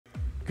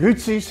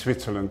Grüezi,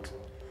 Switzerland.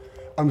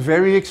 I'm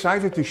very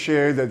excited to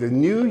share that the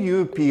new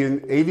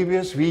European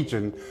AWS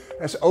region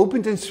has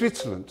opened in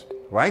Switzerland,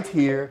 right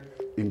here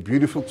in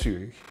beautiful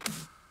Zurich.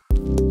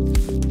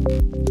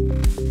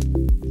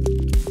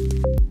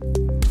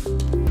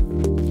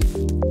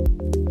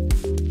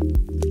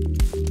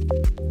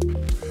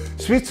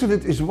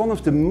 Switzerland is one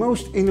of the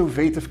most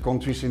innovative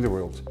countries in the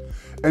world,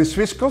 and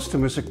Swiss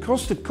customers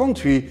across the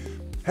country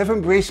have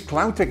embraced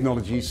cloud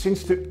technology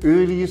since the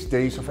earliest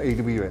days of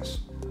AWS.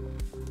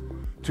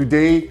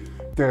 Today,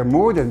 there are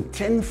more than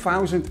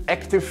 10,000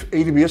 active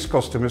AWS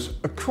customers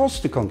across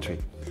the country,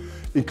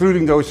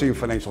 including those in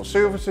financial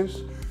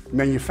services,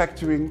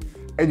 manufacturing,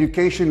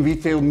 education,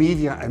 retail,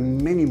 media,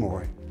 and many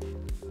more.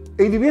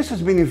 AWS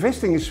has been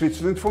investing in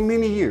Switzerland for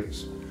many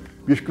years.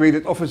 We've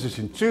created offices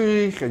in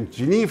Zurich and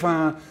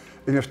Geneva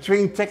and have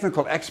trained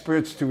technical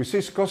experts to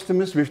assist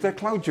customers with their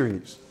cloud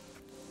journeys.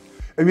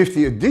 And with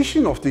the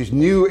addition of this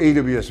new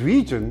AWS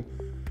region,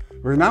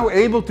 we're now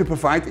able to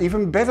provide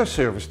even better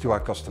service to our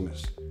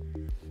customers.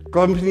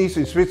 Companies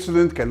in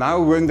Switzerland can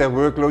now run their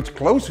workloads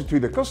closer to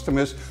the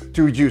customers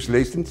to reduce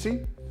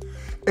latency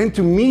and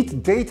to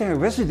meet data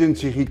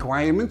residency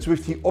requirements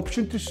with the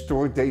option to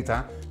store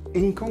data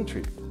in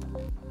country.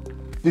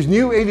 This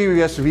new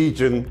AWS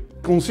region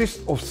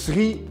consists of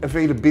 3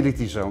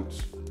 availability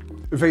zones.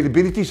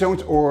 Availability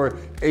zones, or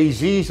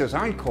AZs as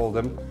I call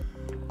them,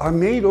 are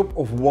made up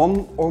of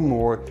 1 or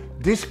more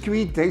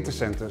discrete data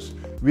centers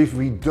with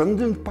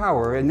redundant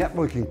power and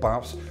networking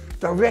paths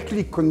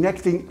directly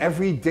connecting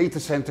every data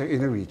center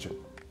in a region.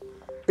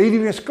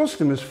 AWS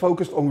customers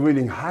focused on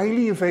running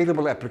highly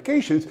available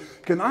applications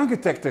can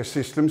architect their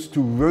systems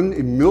to run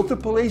in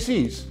multiple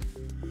AZs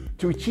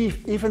to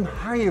achieve even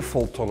higher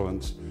fault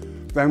tolerance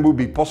than would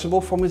be possible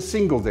from a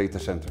single data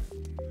center.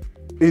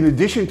 In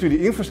addition to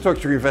the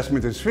infrastructure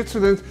investment in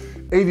Switzerland,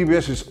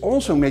 AWS is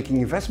also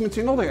making investments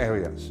in other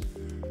areas.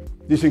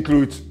 This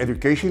includes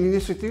education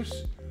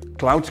initiatives,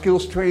 cloud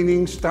skills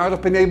training,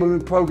 startup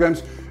enablement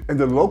programs, and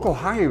the local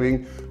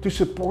hiring to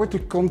support the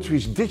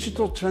country's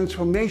digital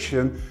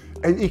transformation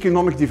and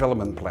economic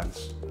development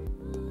plans.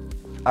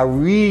 I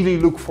really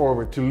look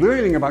forward to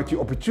learning about the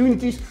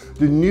opportunities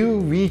the new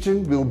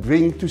region will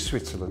bring to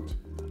Switzerland.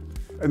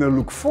 And I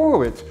look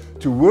forward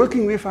to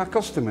working with our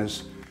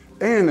customers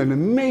and an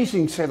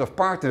amazing set of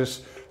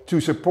partners to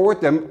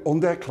support them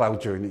on their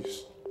cloud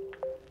journeys.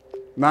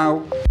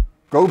 Now,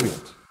 go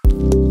build!